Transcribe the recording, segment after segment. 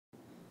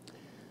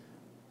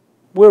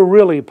We're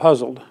really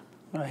puzzled.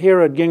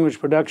 Here at Gingrich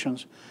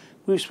Productions,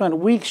 we've spent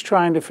weeks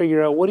trying to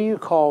figure out, what do you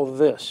call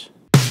this?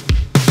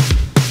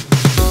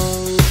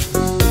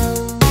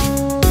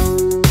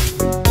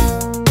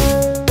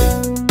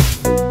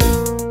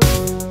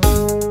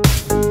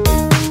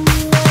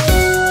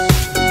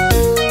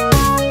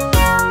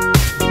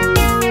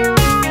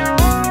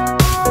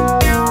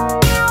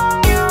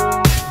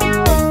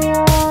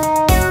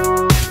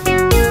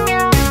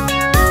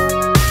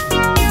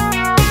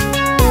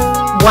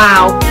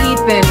 Wow,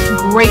 Ethan,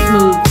 great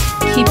moves.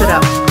 Keep it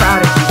up.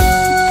 Proud of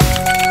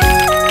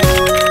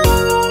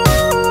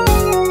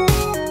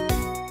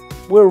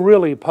you. We're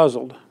really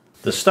puzzled.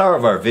 The star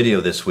of our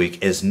video this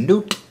week is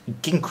Newt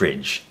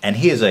Gingrich, and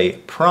he is a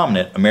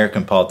prominent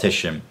American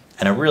politician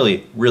and a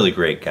really, really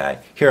great guy.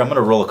 Here, I'm going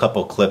to roll a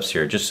couple clips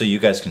here just so you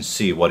guys can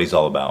see what he's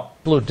all about.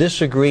 People who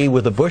disagree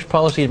with the Bush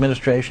policy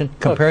administration,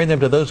 comparing them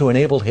to those who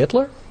enabled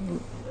Hitler?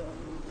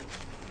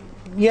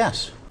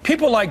 Yes.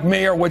 People like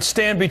me are what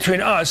stand between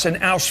us and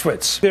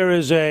Auschwitz. There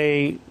is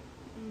a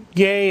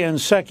gay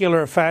and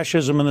secular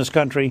fascism in this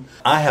country.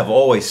 I have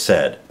always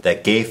said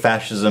that gay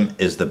fascism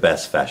is the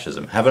best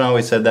fascism. Haven't I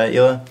always said that,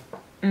 Hila?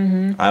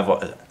 Mm-hmm.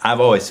 I've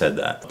always said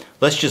that.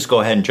 Let's just go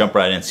ahead and jump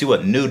right in and see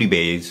what Nudie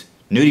Baby,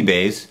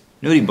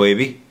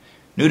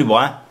 Nudie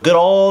Boy, good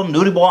old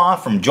Nudie Boy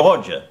from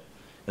Georgia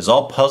is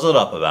all puzzled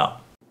up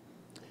about.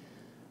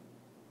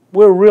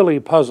 We're really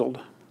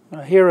puzzled.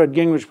 Here at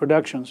Gingrich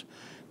Productions,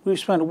 we've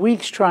spent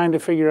weeks trying to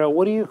figure out,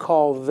 what do you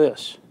call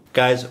this?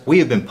 Guys, we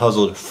have been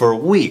puzzled for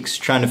weeks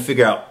trying to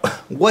figure out,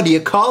 what do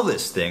you call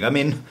this thing? I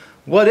mean,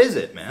 what is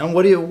it, man?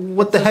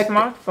 What the heck? It's a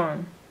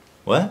smartphone.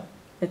 What?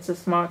 It's a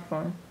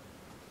smartphone.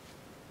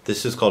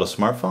 This is called a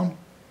smartphone?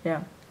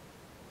 Yeah.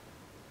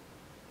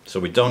 So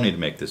we don't need to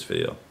make this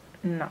video?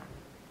 No.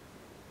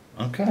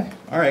 Okay.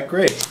 Alright,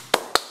 great.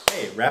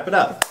 Hey, wrap it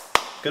up.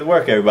 Good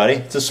work, everybody.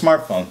 It's a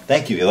smartphone.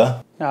 Thank you,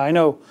 Hila. Now, I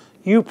know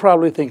you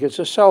probably think it's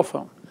a cell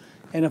phone.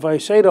 And if I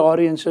say to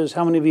audiences,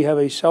 how many of you have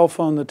a cell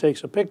phone that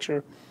takes a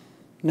picture,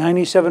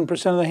 97%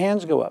 of the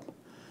hands go up.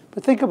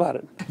 But think about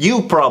it.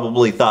 You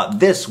probably thought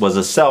this was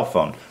a cell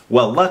phone.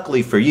 Well,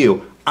 luckily for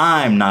you,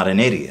 I'm not an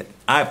idiot.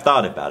 I've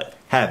thought about it.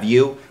 Have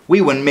you?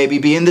 We wouldn't maybe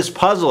be in this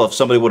puzzle if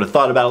somebody would have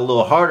thought about it a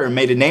little harder and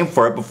made a name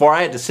for it before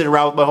I had to sit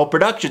around with my whole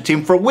production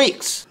team for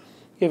weeks.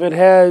 If it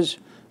has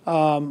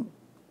a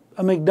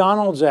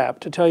McDonald's app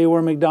to tell you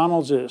where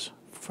McDonald's is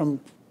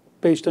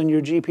based on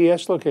your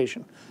GPS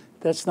location,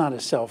 that's not a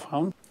cell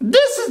phone.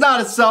 This is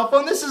not a cell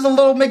phone, this is a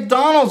little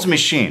McDonald's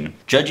machine.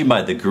 Judging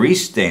by the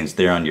grease stains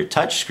there on your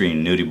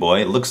touchscreen, Nudie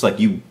Boy, it looks like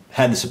you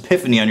had this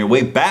epiphany on your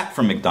way back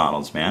from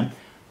McDonald's, man.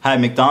 Hi,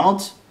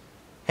 McDonald's?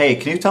 Hey,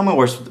 can you tell me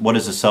what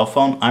is a cell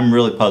phone? I'm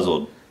really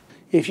puzzled.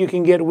 If you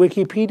can get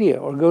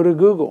Wikipedia or go to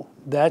Google,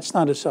 that's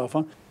not a cell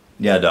phone.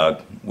 Yeah,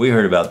 dog, we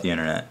heard about the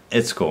internet.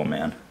 It's cool,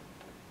 man.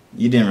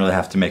 You didn't really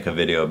have to make a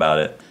video about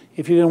it.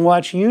 If you can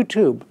watch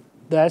YouTube,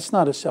 that's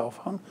not a cell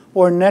phone.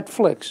 Or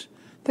Netflix.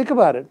 Think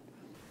about it.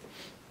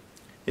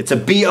 It's a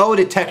BO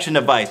detection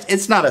device.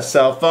 It's not a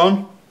cell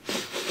phone.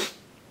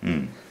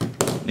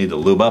 Need to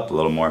lube up a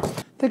little more.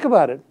 Think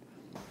about it.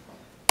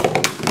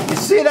 You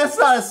see, that's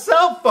not a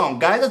cell phone,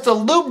 guys. That's a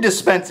lube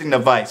dispensing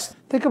device.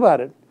 Think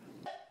about it.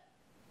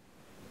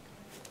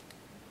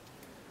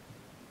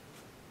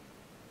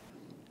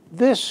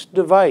 This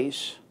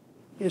device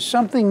is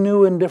something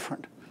new and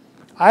different.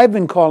 I've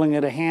been calling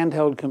it a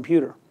handheld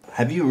computer.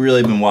 Have you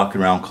really been walking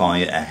around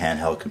calling it a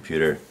handheld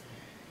computer?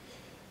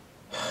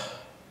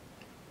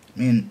 I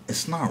mean,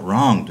 it's not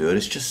wrong, dude.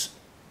 It's just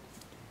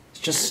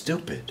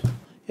stupid.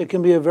 It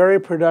can be a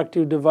very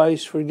productive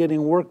device for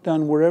getting work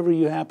done wherever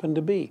you happen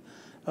to be,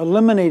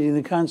 eliminating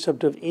the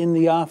concept of in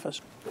the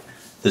office.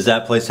 Does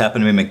that place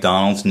happen to be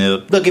McDonald's,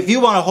 Newt? Look, if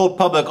you want to hold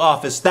public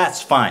office,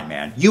 that's fine,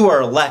 man. You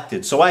are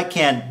elected, so I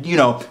can't,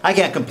 I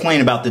can't complain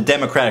about the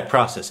democratic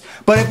process.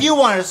 But if you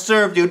want to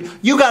serve, dude,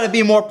 you got to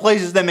be more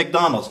places than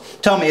McDonald's.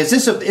 Tell me, is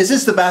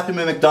this the bathroom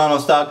at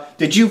McDonald's, dog?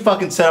 Did you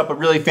fucking set up a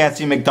really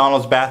fancy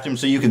McDonald's bathroom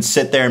so you can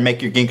sit there and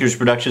make your Gingrich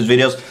Productions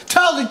videos?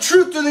 Tell the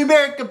truth to the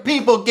American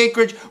people,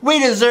 Gingrich. We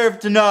deserve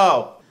to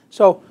know.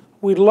 So,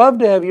 we'd love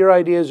to have your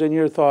ideas and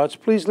your thoughts.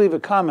 Please leave a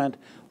comment.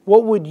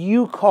 What would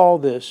you call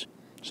this?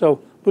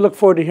 So, we look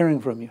forward to hearing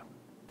from you.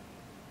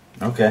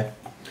 Okay.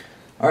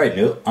 All right,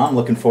 Newt. I'm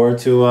looking forward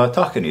to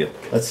talking to you.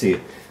 Let's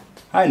see.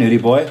 Hi,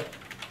 Nudie Boy.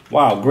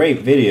 Wow, great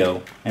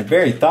video and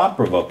very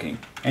thought-provoking.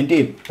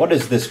 Indeed, what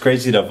is this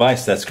crazy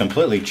device that's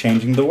completely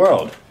changing the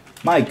world?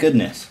 My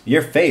goodness,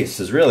 your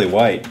face is really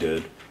white,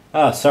 dude.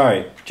 Ah,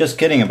 sorry. Just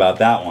kidding about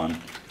that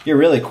one. You're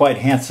really quite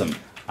handsome.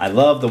 I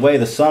love the way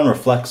the sun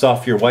reflects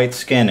off your white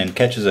skin and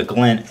catches a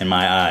glint in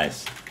my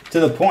eyes.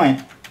 To the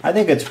point, I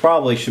think it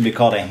probably should be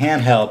called a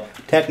handheld,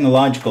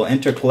 technological,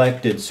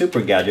 interconnected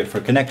super gadget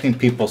for connecting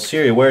people.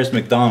 Siri, where's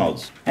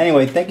McDonald's?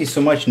 Anyway, thank you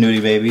so much,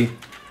 Nudie Baby.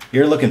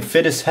 You're looking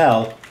fit as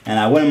hell, and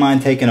I wouldn't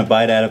mind taking a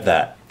bite out of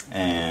that.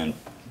 And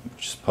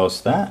just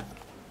post that.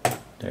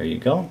 There you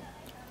go.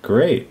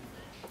 Great.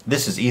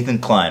 This is Ethan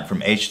Klein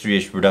from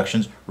h3h3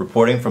 Productions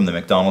reporting from the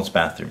McDonald's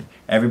bathroom.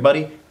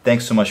 Everybody,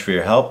 Thanks so much for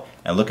your help,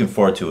 and looking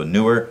forward to a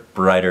newer,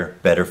 brighter,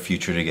 better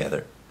future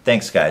together.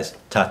 Thanks, guys.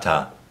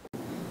 Ta-ta.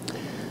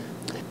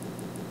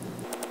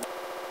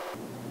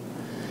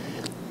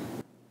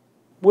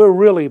 We're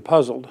really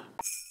puzzled.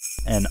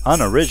 An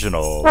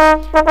unoriginal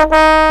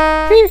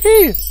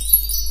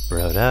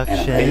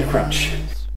Production. and a crunch.